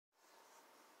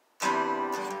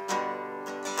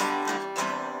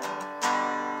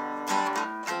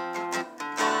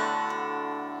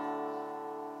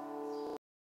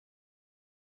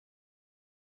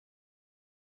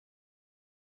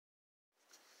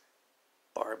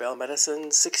Barbell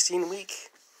Medicine 16 week.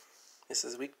 This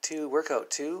is week 2, workout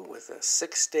 2 with a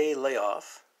 6-day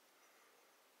layoff.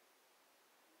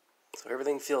 So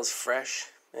everything feels fresh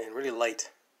and really light.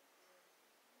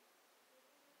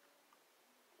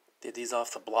 Did these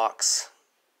off the blocks.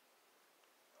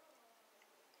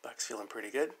 Back's feeling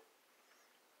pretty good.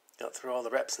 Got through all the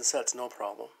reps and sets, no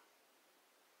problem.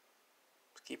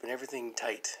 Just keeping everything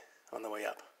tight on the way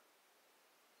up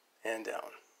and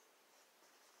down.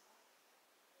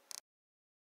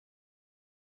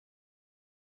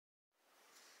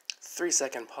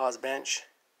 Three-second pause bench.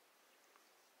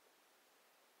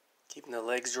 Keeping the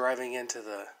legs driving into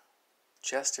the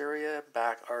chest area,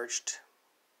 back arched,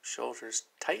 shoulders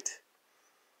tight.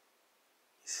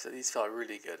 These felt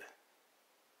really good.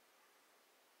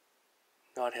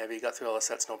 Not heavy, got through all the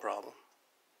sets, no problem.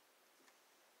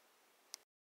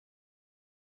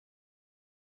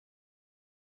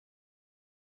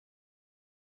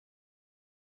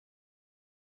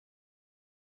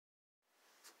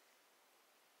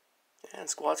 And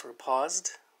squats were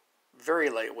paused, very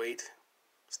lightweight,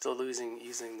 still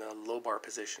using the low bar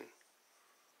position.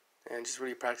 And just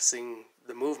really practicing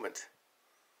the movement.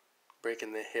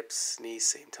 Breaking the hips, knees,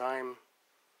 same time.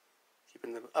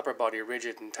 Keeping the upper body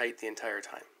rigid and tight the entire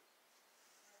time.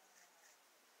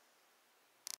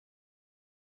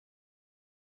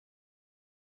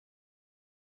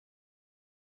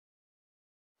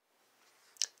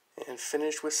 And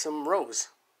finish with some rows.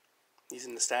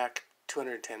 Using the stack,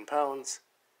 210 pounds.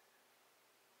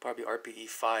 Probably RPE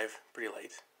 5, pretty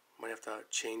light. Might have to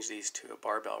change these to a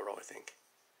barbell row, I think,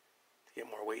 to get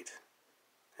more weight.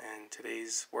 And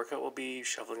today's workout will be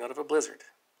shoveling out of a blizzard.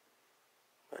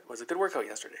 But it was a good workout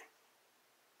yesterday.